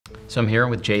So I'm here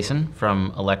with Jason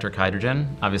from Electric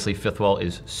Hydrogen. Obviously, Fifthwall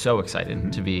is so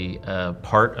excited to be a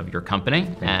part of your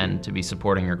company and to be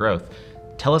supporting your growth.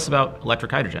 Tell us about Electric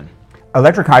Hydrogen.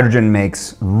 Electric hydrogen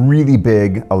makes really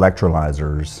big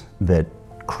electrolyzers that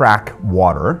crack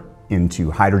water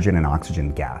into hydrogen and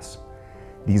oxygen gas.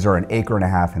 These are 1.5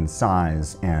 acres in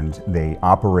size, and they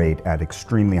operate at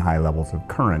extremely high levels of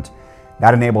current.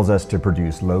 That enables us to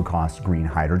produce low-cost green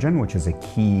hydrogen, which is a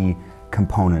key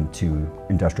component to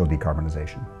industrial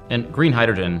decarbonization. And green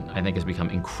hydrogen, I think, has become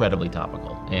incredibly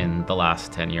topical in the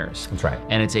last 10 years. That's right.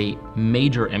 And it's a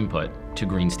major input to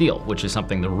green steel, which is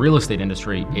something the real estate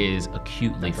industry is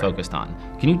acutely focused on.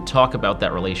 Can you talk about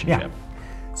that relationship?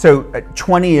 Yeah. So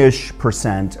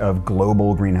 20-ish% of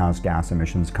global greenhouse gas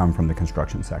emissions come from the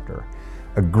construction sector.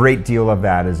 A great deal of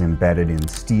that is embedded in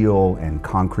steel and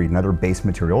concrete and other base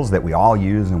materials that we all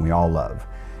use and we all love.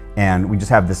 And we just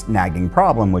have this nagging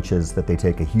problem, which is that they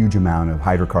take a huge amount of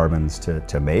hydrocarbons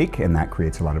to make, and that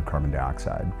creates a lot of carbon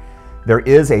dioxide. There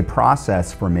is a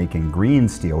process for making green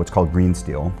steel, it's called green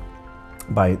steel,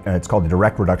 it's called the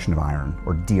direct reduction of iron,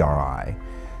 or DRI.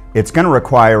 It's going to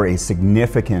require a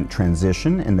significant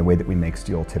transition in the way that we make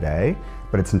steel today,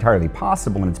 but it's entirely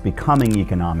possible, and it's becoming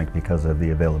economic because of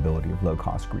the availability of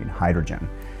low-cost green hydrogen.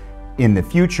 In the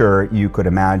future, you could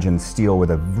imagine steel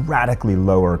with a radically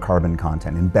lower carbon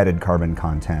content, embedded carbon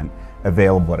content,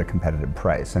 available at a competitive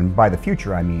price. And by the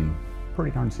future, I mean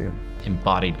pretty darn soon.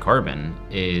 Embodied carbon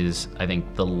is, I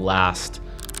think, the last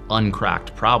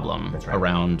uncracked problem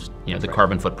around the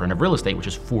carbon footprint of real estate, which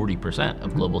is 40%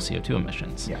 of global CO2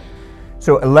 emissions. Yeah.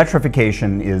 So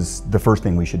electrification is the first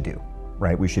thing we should do,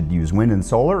 right? We should use wind and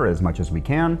solar as much as we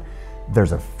can.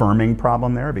 There's a firming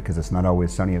problem there because it's not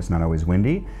always sunny, it's not always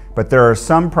windy, but there are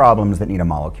some problems that need a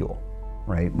molecule,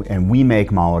 right? And we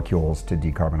make molecules to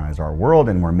decarbonize our world,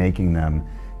 and we're making them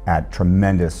at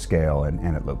tremendous scale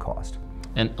and at low cost.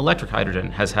 And electric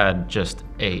hydrogen has had just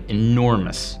an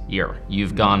enormous year.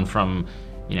 You've gone from,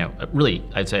 really,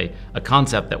 I'd say, a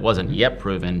concept that wasn't yet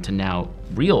proven to now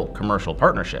real commercial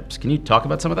partnerships. Can you talk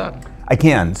about some of that? I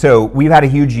can. So we've had a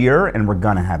huge year, and we're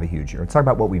gonna have a huge year. Let's talk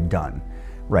about what we've done.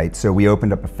 Right, so we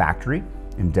opened up a factory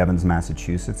in Devens,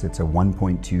 Massachusetts. It's a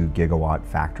 1.2 gigawatt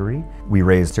factory. We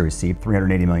raised to receive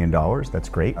 $380 million, that's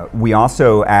great. We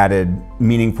also added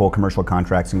meaningful commercial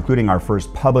contracts, including our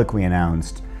first publicly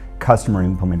announced customer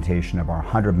implementation of our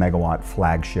 100 megawatt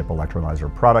flagship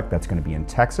electrolyzer product that's gonna be in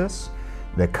Texas.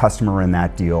 The customer in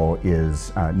that deal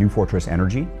is New Fortress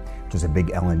Energy, which is a big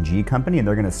LNG company, and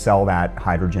they're gonna sell that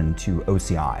hydrogen to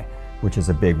OCI, which is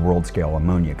a big world-scale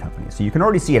ammonia company. So you can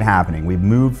already see it happening. We've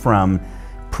moved from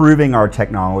proving our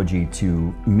technology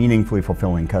to meaningfully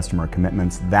fulfilling customer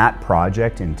commitments. That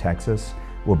project in Texas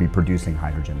will be producing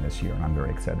hydrogen this year, and I'm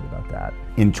very excited about that.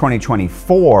 In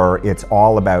 2024, it's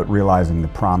all about realizing the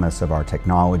promise of our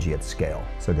technology at scale.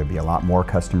 So there'll be a lot more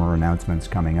customer announcements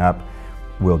coming up.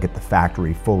 We'll get the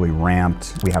factory fully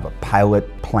ramped. We have a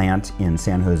pilot plant in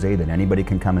San Jose that anybody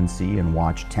can come and see and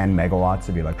watch 10 megawatts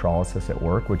of electrolysis at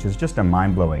work, which is just a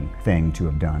mind-blowing thing to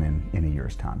have done in a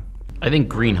year's time. I think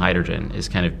green hydrogen is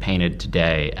kind of painted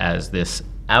today as this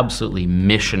absolutely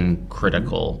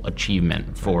mission-critical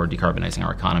achievement for decarbonizing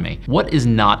our economy. What is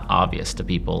not obvious to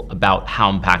people about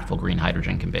how impactful green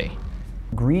hydrogen can be?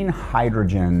 Green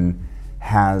hydrogen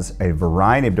has a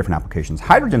variety of different applications.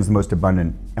 Hydrogen is the most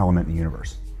abundant element in the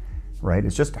universe, right?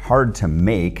 It's just hard to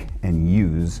make and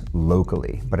use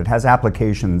locally, but it has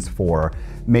applications for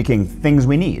making things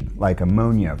we need, like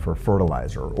ammonia for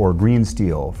fertilizer, or green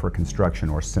steel for construction,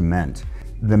 or cement.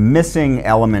 The missing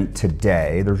element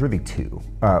today, there's really two.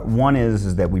 One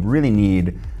is that we really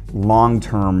need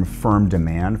long-term firm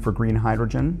demand for green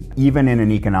hydrogen, even in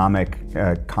an economic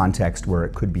context where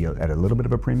it could be at a little bit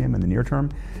of a premium in the near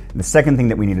term. And the second thing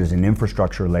that we need is an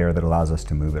infrastructure layer that allows us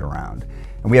to move it around.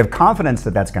 And we have confidence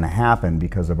that that's going to happen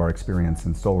because of our experience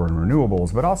in solar and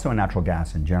renewables, but also in natural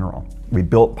gas in general. We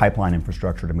built pipeline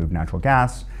infrastructure to move natural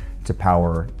gas, to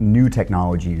power new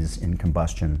technologies in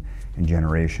combustion and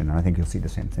generation, and I think you'll see the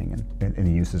same thing in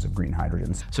the uses of green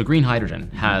hydrogens. So green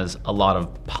hydrogen has a lot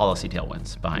of policy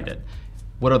tailwinds behind it.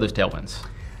 What are those tailwinds?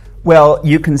 Well,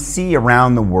 you can see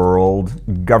around the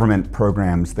world government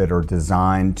programs that are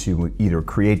designed to either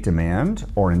create demand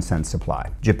or incent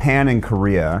supply. Japan and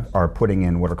Korea are putting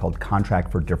in what are called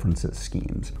contract for differences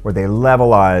schemes, where they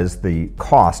levelize the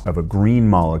cost of a green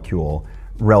molecule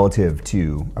relative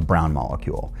to a brown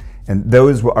molecule. And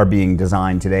those are being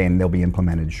designed today, and they'll be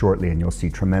implemented shortly, and you'll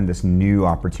see tremendous new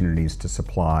opportunities to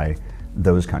supply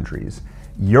those countries.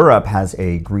 Europe has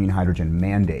a green hydrogen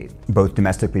mandate, both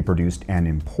domestically produced and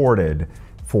imported,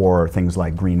 for things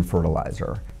like green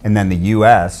fertilizer. And then the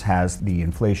US has the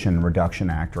Inflation Reduction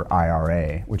Act, or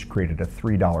IRA, which created a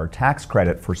 $3 tax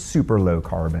credit for super low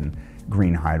carbon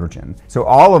green hydrogen. So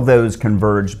all of those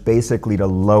converge basically to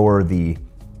lower the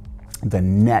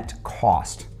net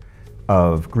cost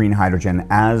of green hydrogen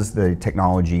as the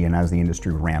technology and as the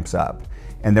industry ramps up.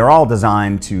 And they're all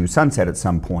designed to sunset at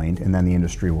some point, and then the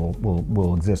industry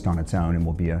will exist on its own and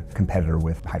will be a competitor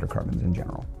with hydrocarbons in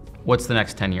general. What's the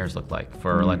next 10 years look like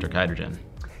for electric hydrogen?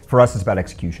 For us, it's about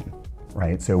execution,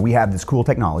 right? So we have this cool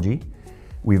technology.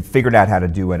 We've figured out how to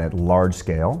do it at large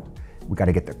scale. We've got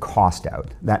to get the cost out.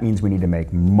 That means we need to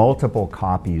make multiple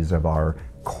copies of our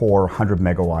core 100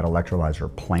 megawatt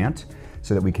electrolyzer plant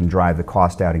so that we can drive the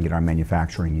cost out and get our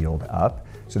manufacturing yield up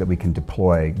so that we can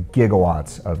deploy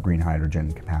gigawatts of green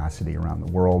hydrogen capacity around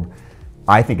the world.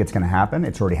 I think it's going to happen.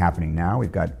 It's already happening now.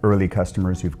 We've got early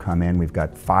customers who've come in. We've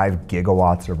got 5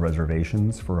 gigawatts of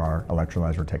reservations for our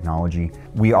electrolyzer technology.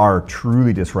 We are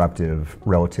truly disruptive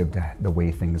relative to the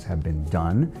way things have been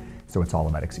done. So it's all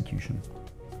about execution.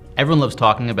 Everyone loves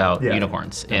talking about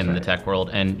unicorns That's in right. the tech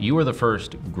world, and you were the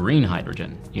first green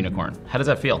hydrogen unicorn. How does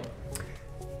that feel?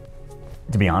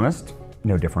 To be honest,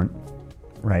 no different,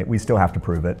 right? We still have to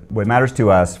prove it. What matters to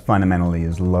us fundamentally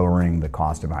is lowering the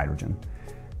cost of hydrogen.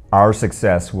 Our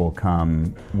success will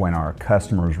come when our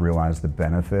customers realize the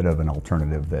benefit of an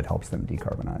alternative that helps them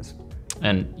decarbonize.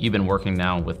 And you've been working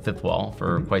now with Fifthwall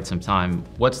for quite some time.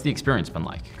 What's the experience been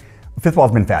like?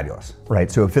 Fifthwall's been fabulous, right?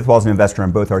 So Fifthwall's an investor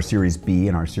in both our Series B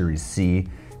and our Series C.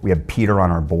 We have Peter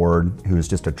on our board, who is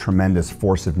just a tremendous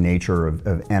force of nature,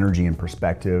 of energy and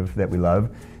perspective that we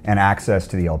love. And access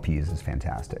to the LPs is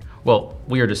fantastic. Well,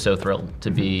 we are just so thrilled to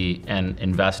be an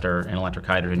investor in electric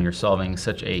hydrogen. You're solving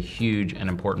such a huge and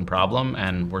important problem,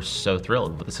 and we're so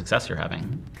thrilled with the success you're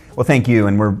having. Well, thank you,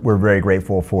 and we're very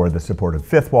grateful for the support of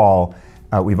Fifthwall.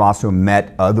 We've also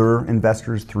met other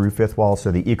investors through Fifthwall,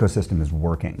 so the ecosystem is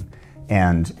working.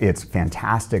 And it's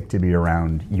fantastic to be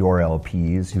around your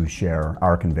LPs who share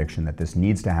our conviction that this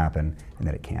needs to happen and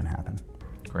that it can happen.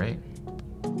 Great.